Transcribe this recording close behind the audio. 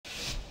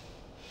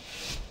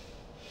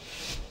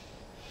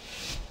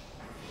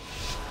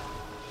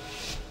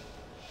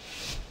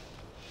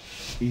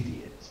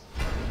Idiot.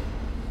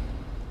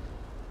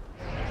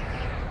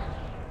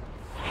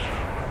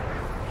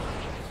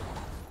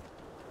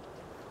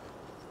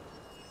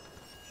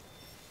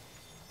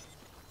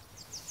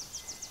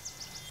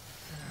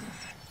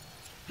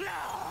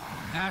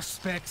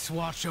 Aspects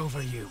watch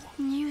over you.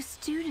 New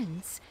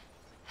students.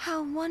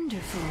 How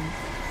wonderful.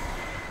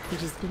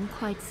 It has been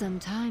quite some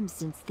time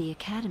since the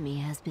academy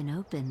has been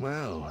open.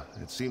 Well,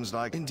 it seems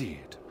like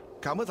indeed.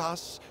 Come with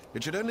us.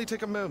 It should only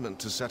take a moment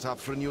to set up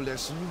for a new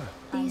lesson.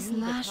 These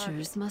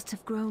lashers must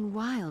have grown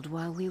wild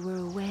while we were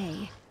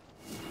away.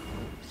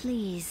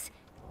 Please,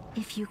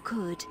 if you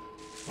could,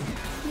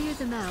 clear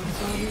them out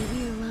while we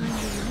realign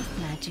the life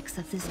magics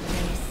of this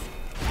place.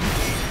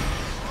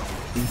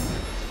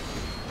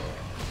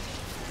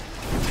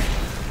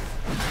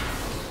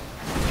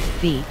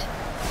 Feet.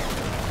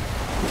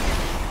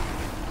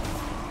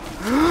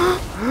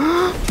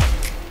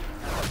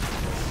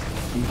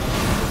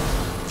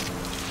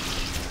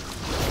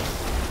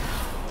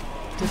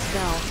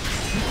 Dispel.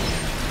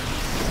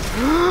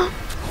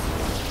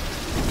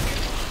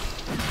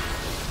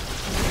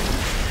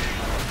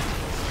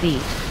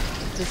 Feet.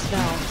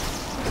 Dispel.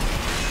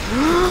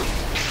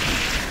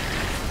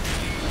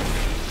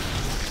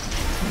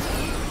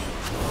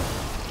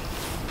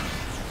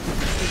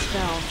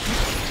 Dispel.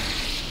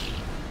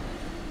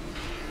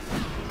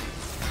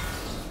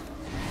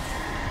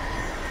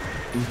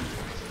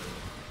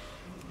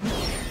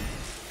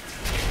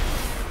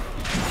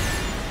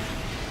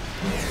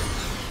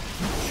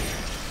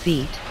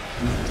 Feet.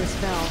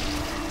 Dispel.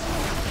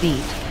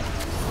 Feet.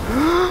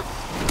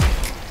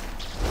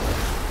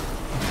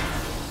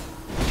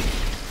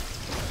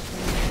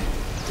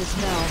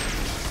 Dispel.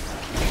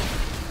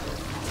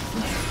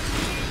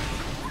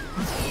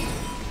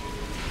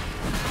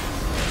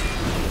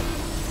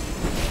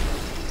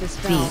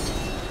 Dispel.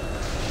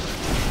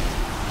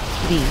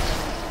 Feet. Feet.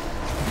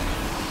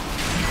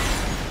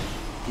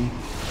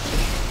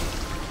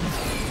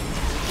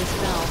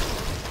 Dispel.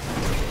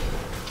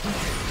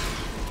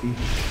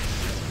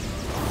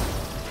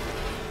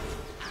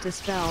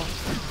 Dispel.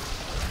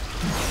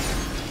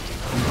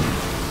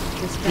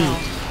 Dispel.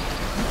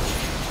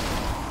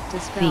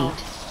 Dispel. Feet.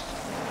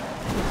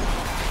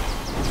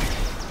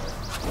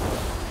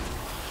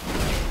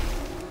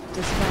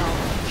 Dispel.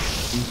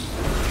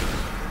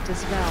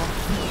 Dispel.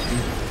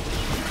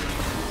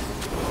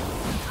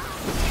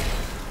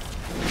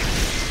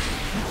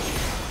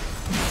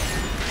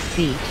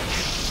 Feet.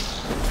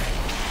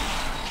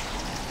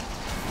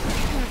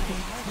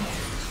 Perfect.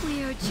 We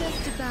are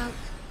just about...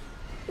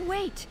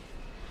 Wait!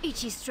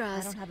 Ichistras.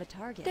 I don't have a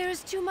target. There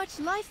is too much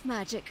life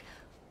magic.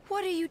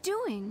 What are you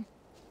doing?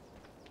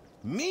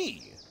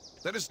 Me?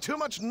 There is too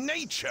much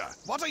nature.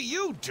 What are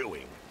you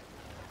doing?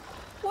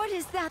 What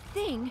is that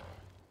thing?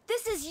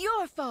 This is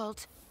your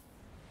fault.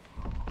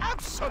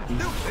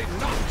 Absolutely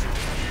not!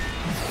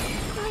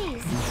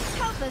 Please,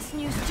 help us,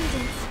 new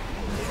students.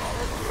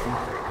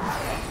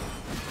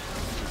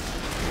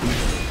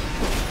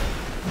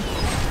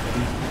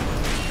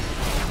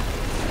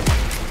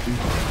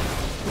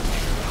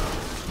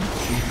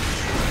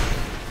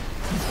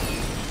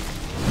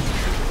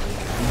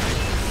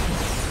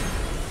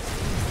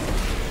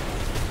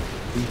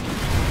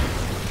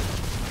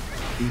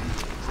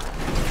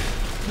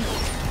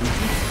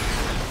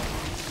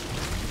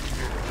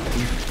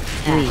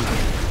 Three.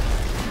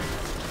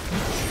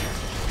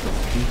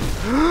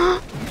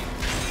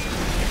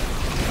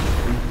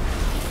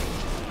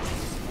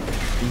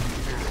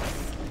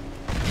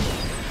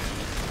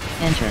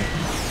 Enter.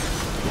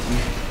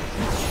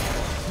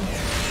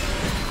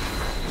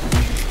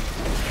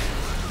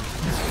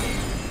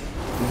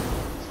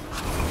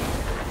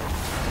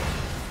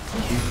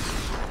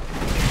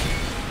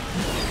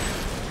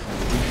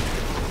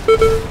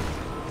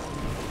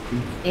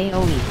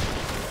 AOE.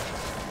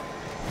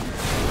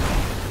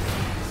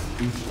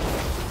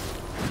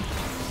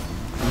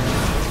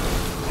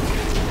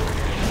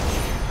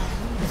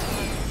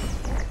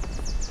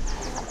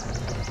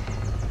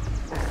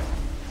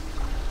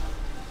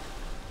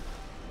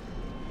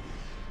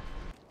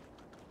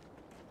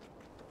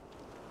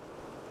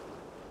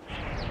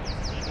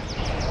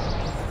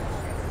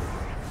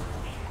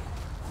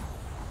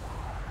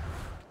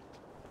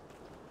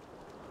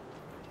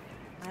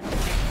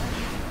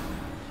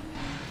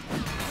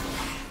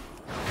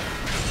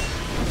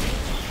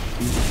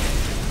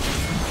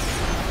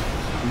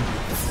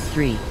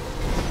 Three,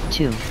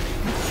 two,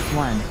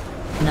 one,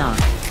 knock.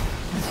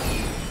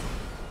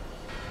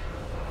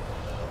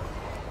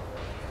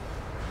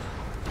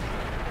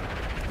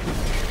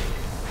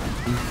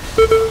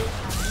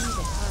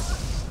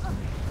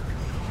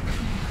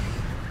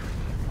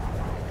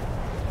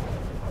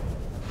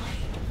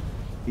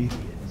 Idiot.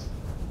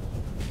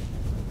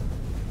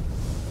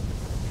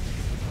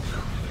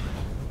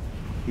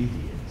 Idiot.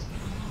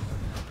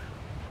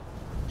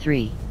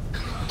 Three,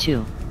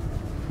 two,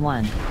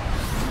 one,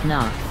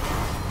 knock.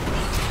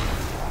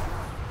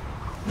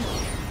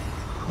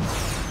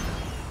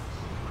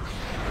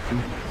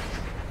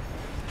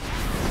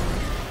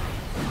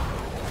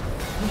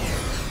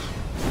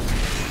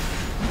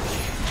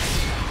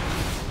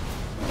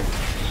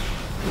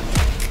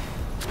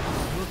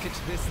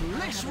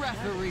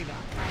 Lishrath Arena.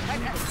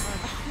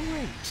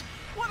 Wait,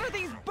 what are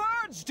these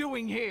birds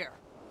doing here?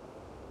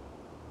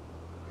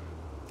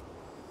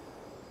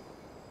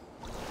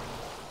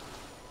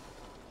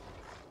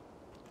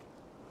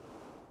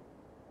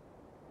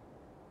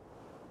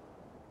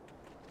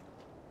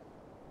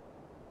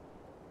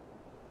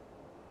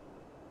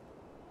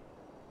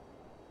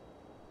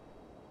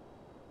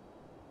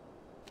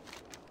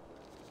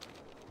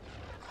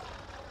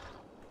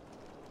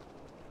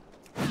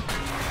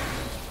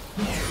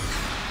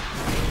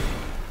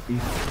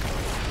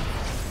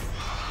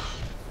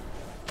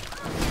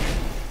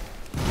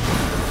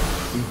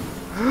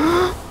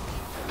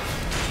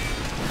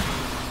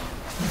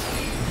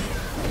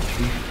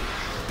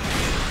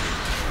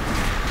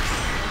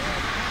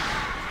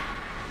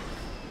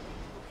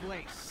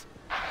 Place.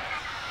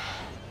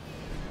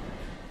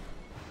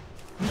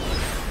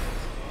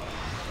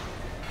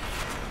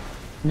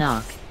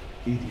 Knock.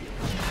 Idiot.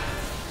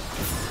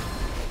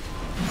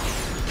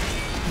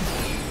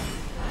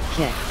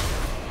 Kick.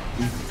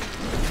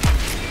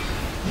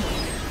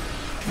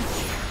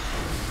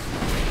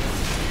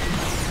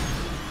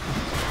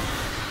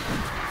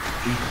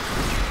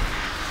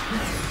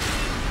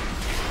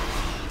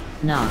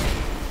 Knock.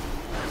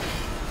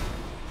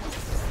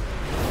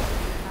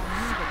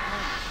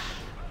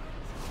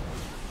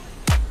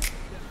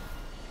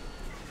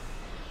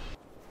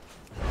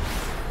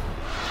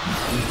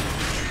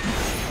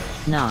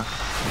 Knock.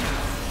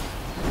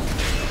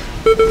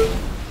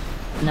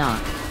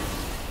 Knock.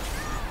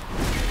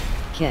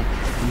 Kick.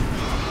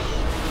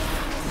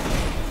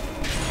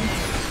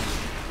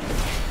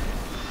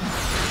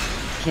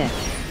 Kick.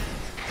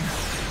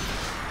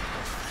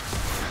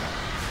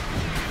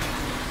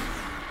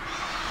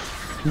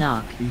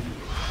 Knock.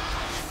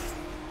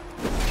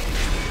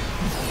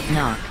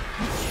 Knock.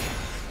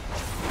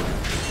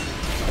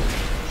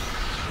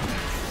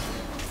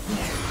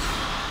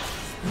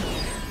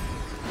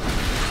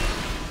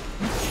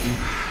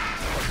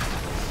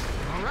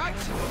 All right,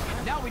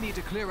 now we need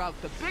to clear out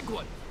the big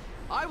one.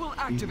 I will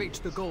activate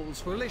the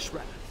goals for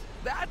Lishrath.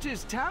 That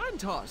is talent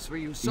toss for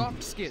you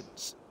soft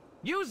skins.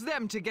 Use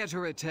them to get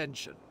her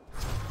attention.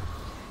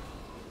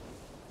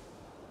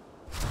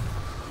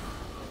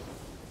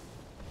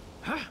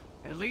 Huh,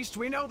 at least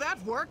we know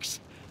that works.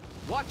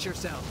 Watch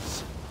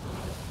yourselves.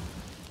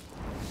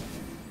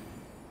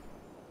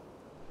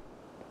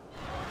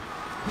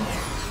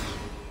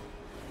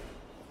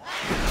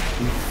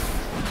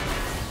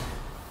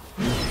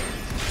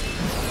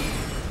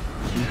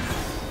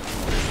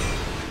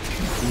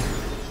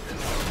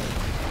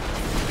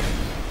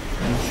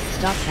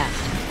 Stop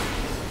cast.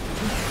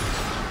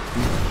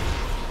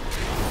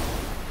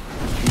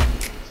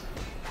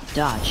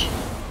 Dodge.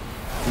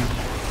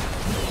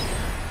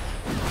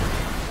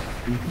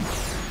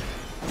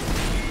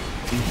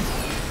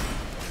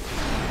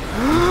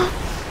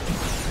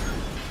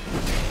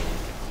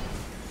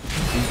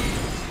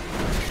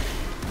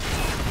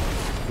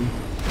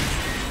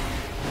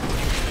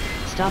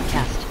 Stop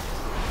cast.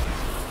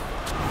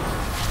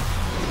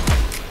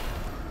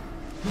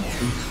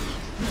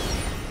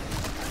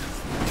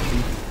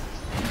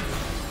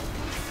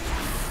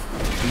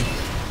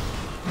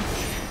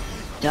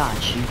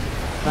 Dodge.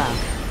 Bug.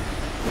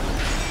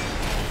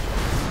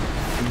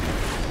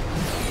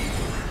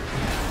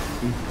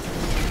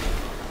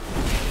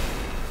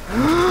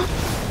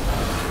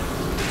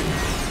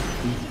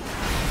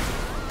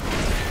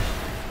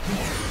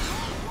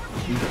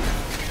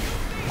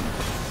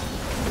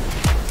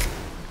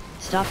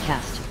 Stop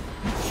cast.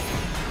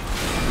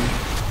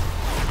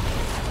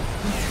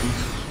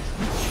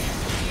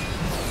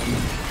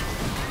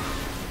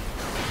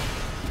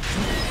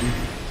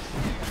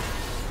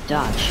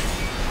 Dodge.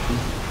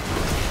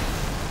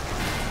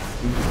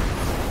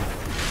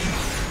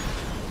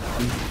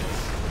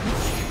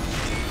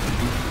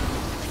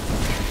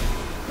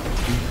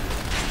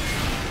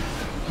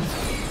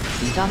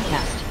 Stop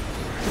cast.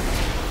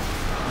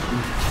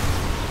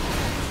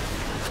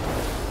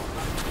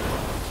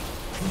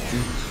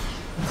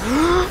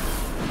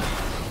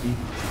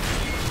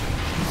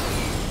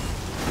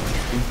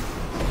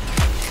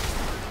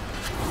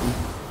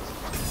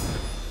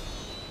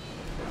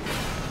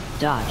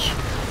 Dodge.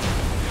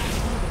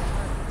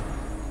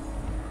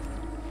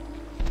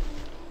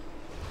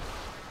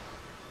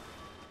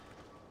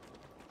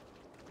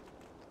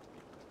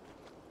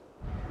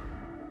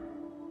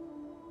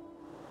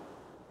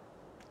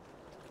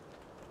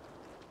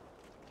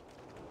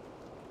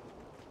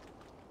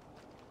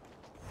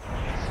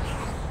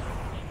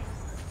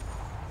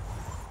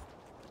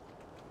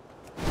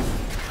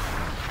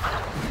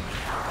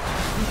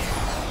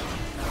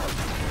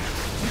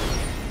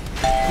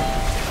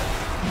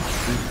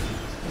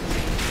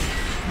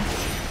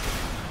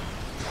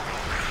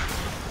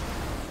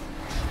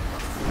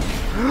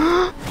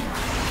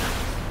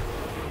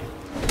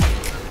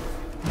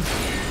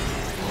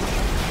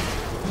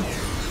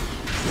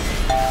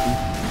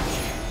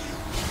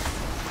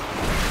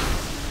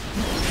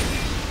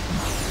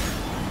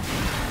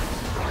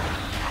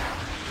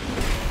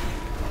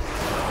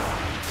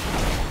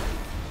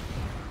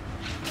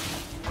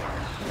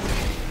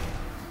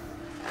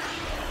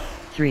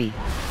 3,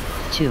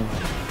 2,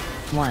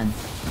 1.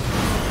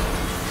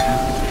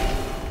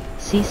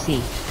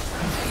 CC.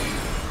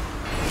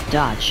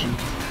 Dodge.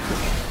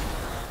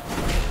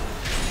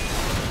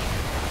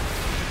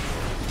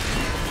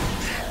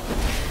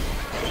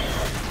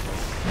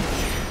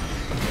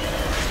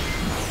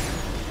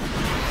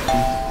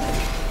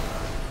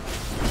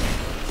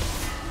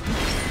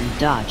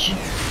 Dodge.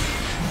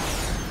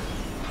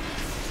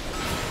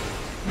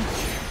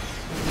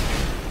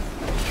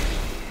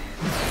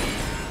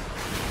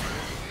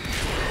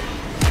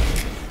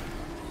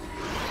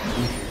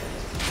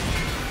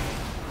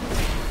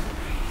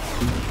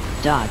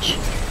 Dodge.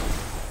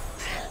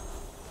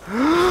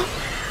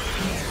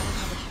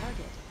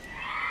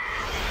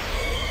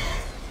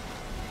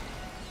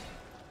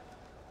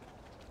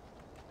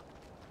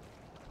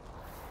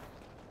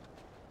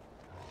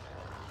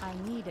 I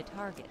need a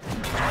target.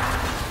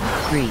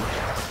 3,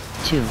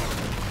 2,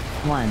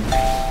 1.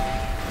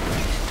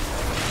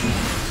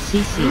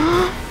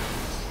 CC.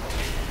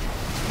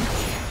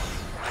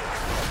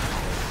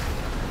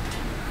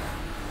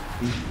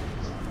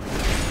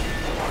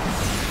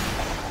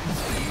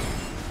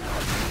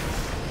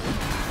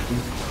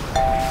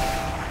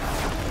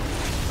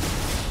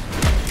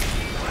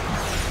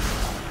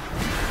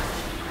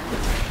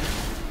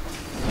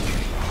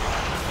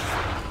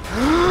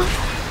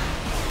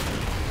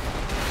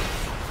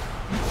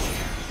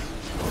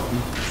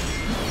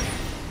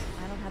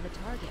 I don't have a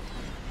target.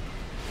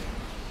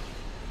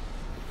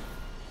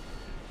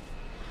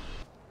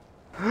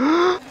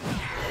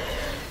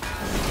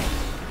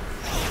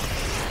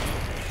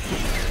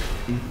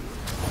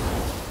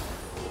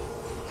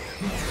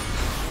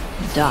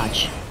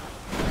 Dodge.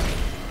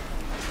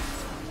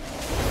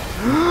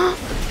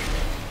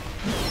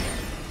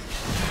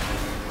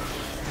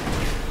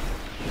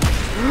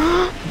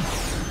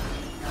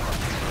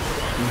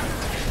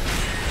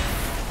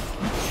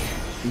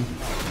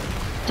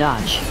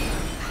 Dodge.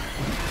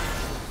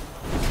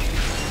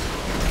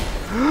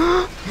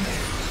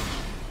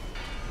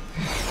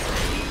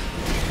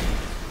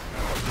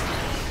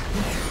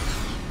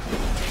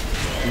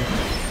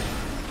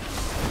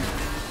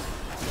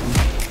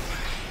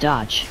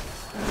 Dodge.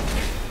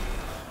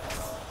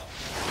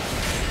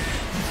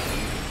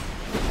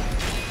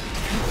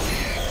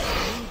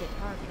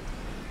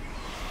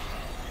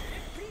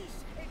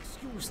 Please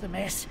excuse the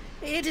mess.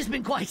 It has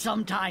been quite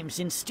some time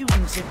since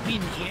students have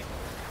been here.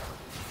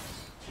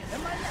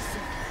 And my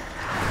lesson.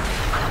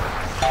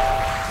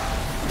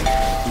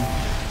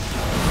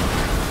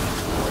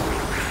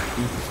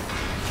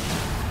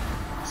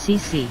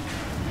 CC.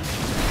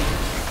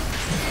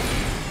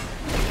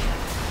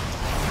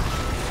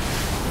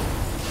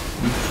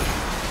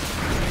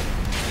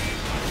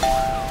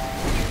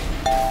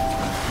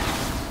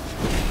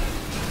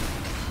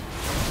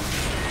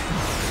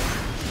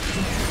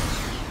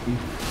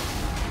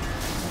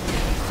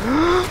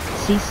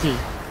 CC.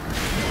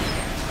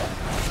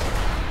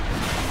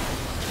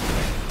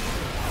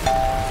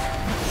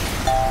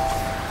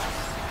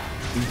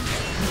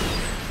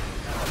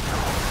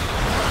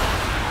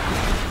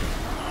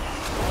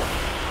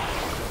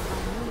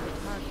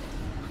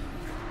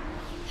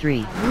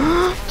 Three,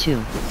 2,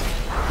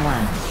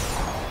 1.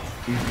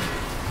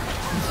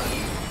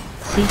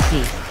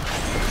 CC.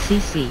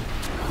 CC.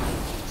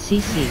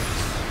 CC.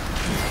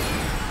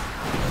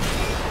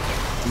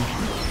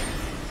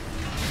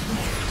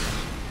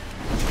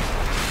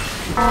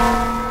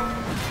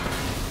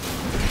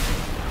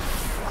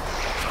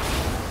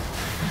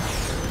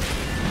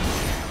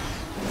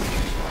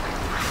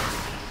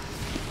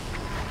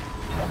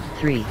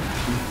 Three,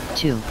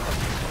 2,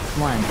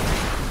 1.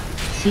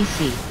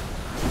 CC.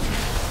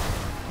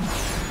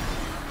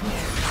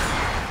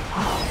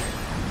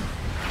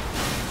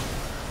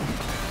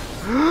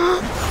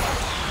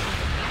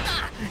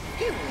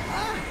 Here we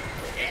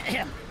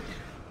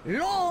are.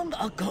 Long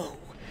ago,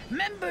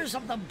 members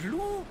of the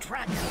Blue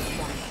Dragon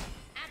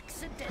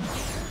accidentally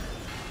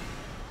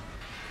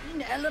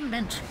in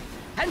elementary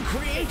and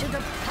created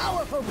a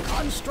powerful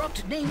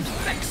construct named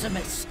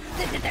Vexamus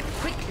that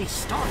quickly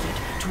started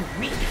to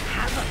wreak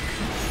havoc.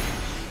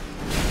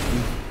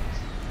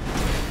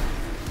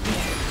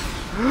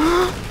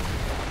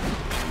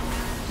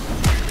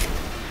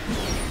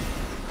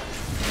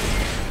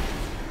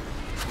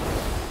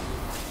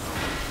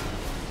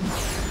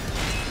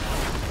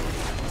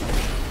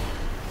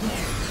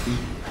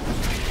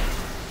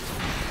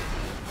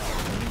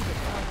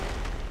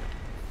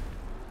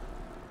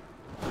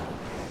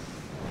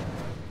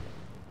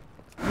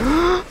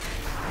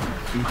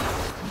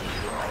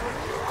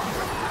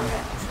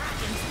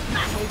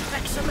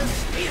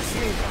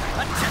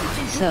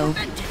 So,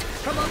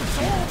 From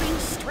absorbing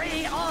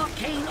stray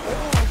arcane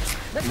orbs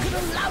that could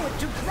allow it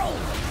to grow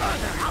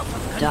further out of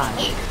control.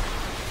 dodge.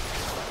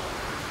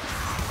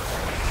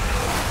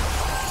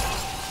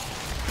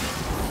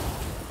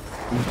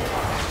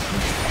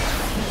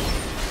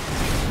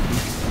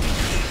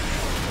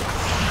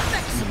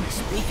 Vexamus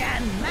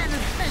began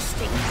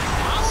manifesting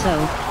So,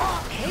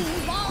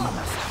 arcane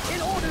bombs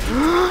in order to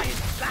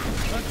drive back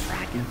the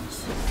dragons.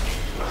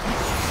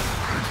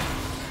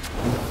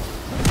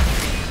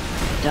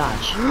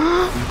 Dodge.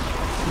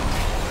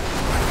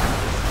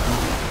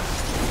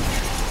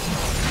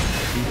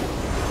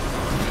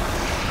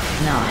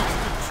 Nod.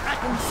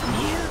 Dragon's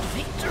neared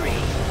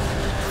victory.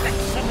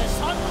 Vexamus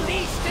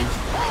unleashed its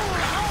whole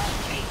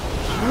army.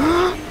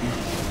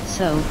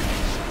 So.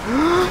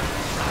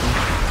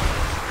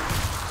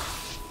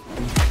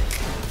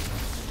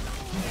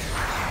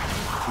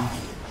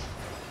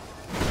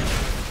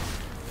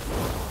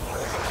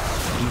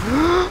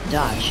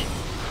 Dodge.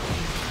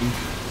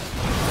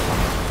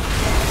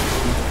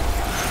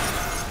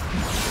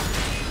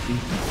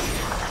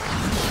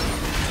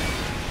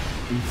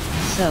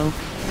 So.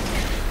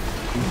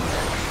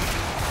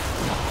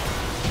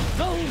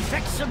 Though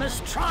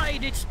Vexamus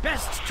tried its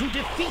best to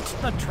defeat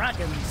the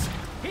dragons,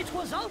 it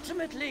was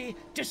ultimately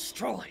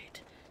destroyed.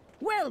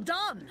 Well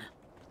done!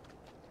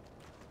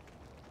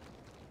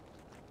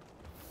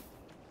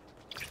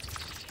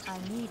 I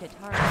need a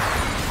target.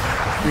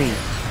 3,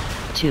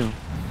 2,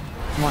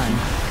 1.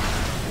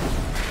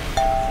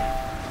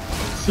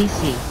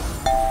 CC.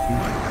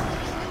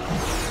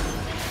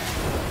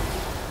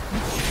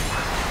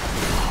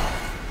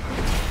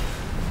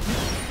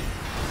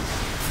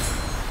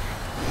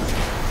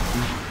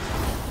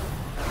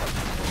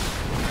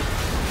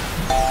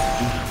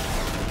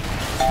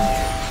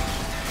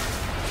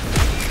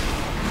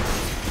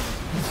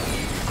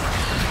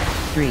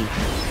 Three,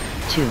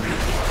 2,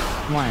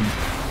 1.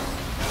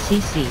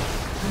 CC.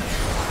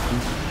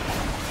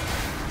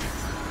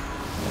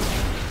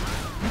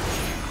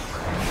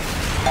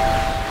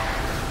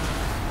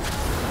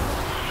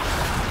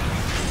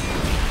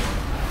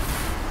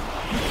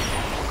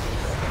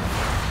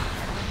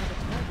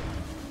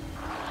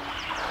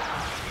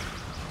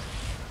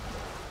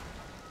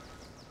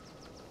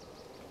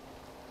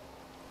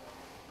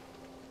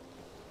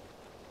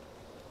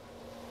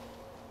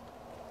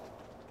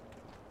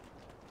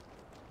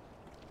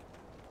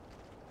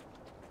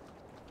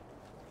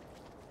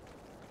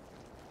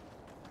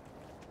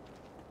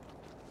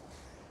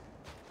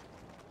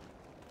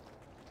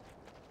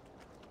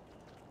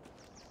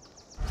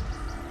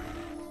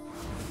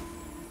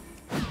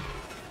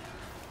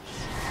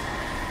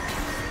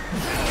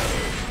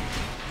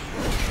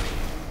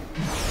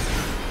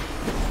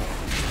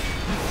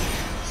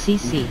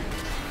 CC.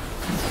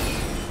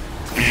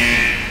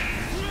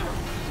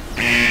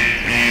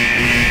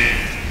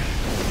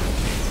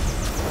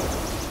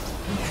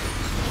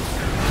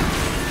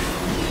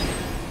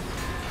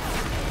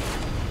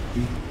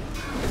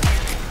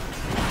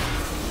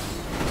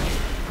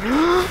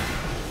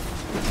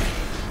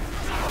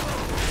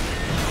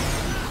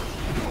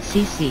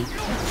 CC.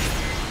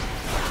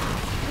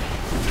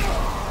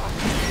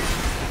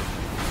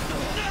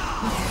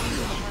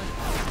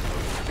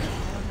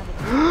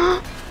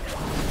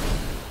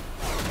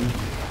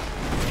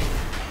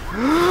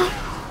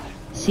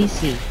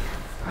 CC.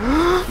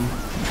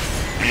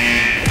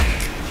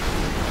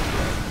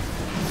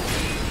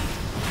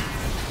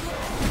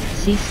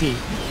 CC.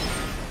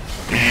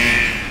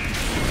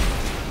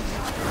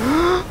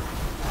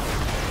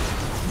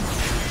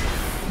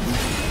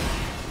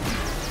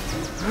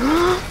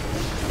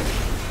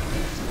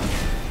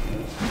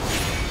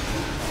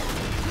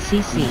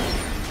 CC.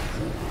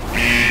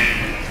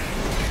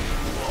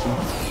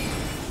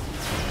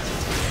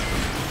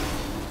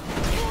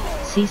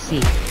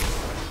 CC.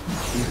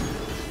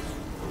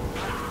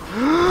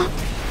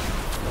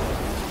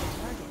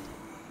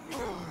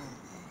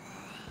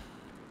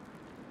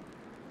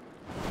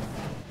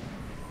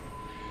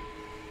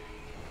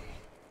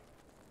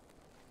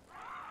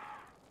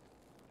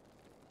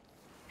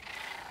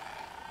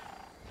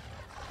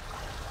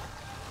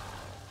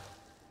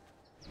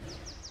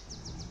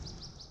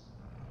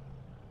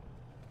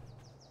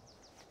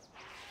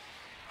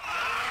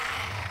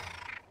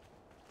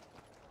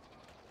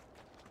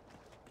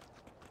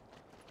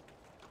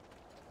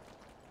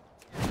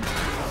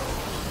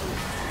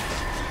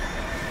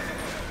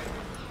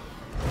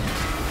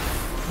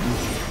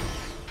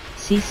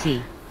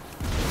 CC.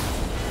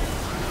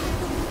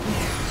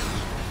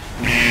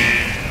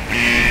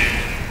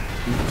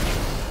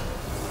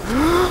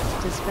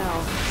 Dispel.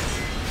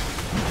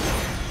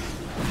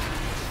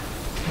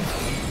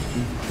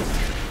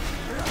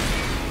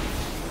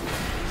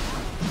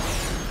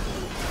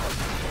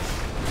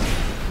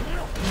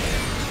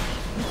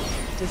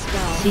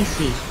 Dispel. CC.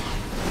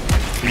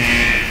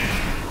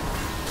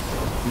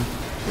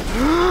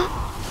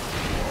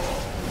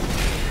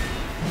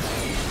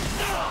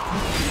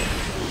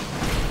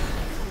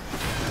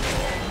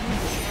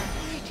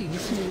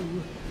 Greetings,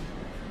 you.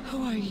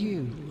 Who are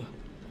you?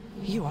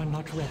 You are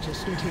not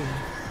registered here.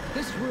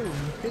 This room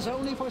is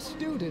only for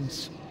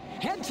students.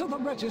 Head to the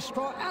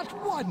registrar at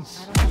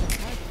once.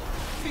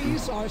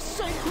 These are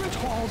sacred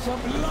halls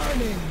of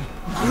learning.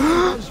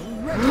 Those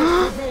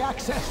registered may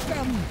access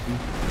them.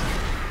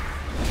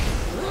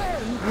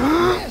 Learn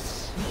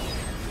this.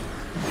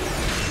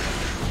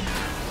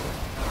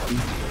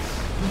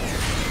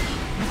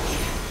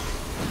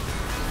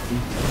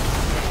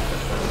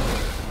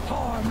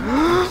 Poor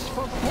marks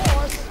for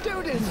poor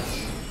students.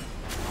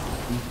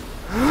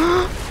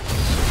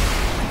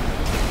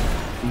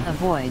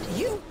 Avoid.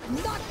 You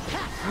not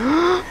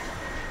pass.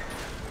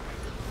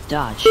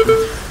 Dodge.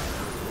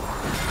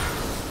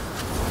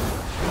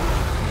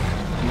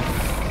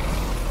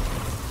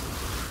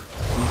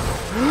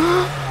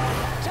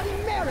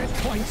 Demerit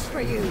points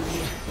for you.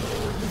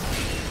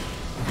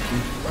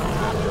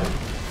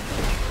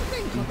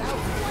 Think about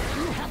what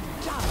you have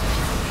done.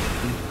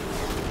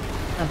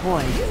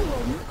 Avoid. You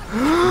will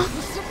not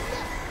submit.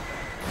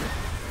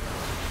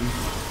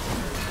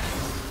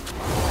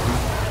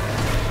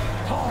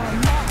 Poor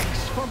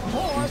marks for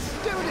poor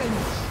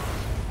students.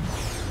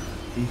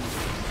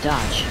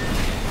 Dodge.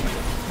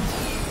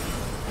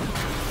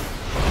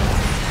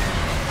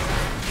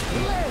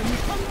 Learn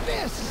from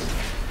this.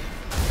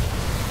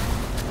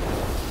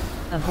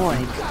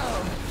 Avoid. Go,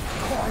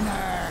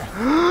 corner.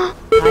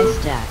 High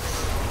stacks.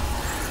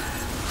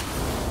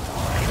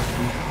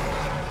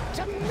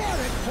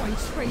 Demerit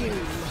points for you.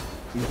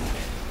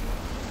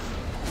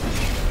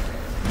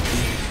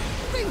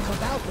 Think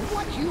about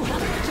what you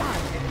have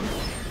done.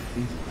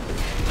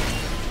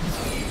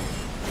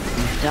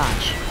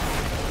 Dodge.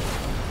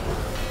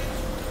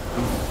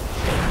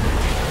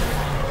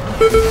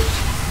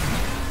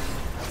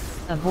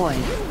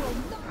 Avoid.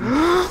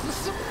 The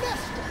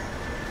semester.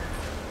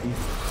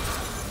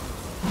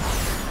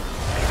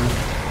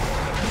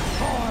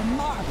 Poor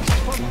marks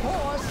for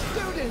poor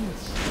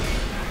students.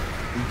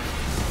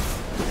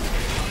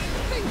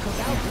 Think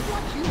about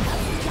what you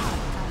have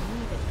done. I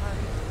need a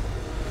target.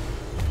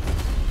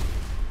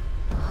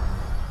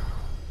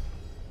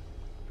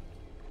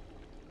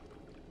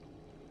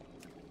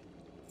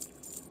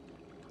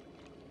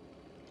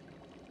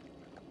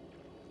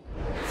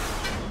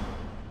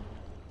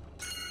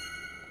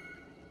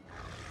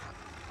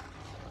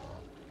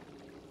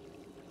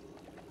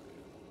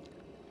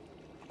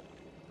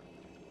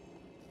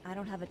 I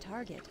don't have a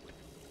target.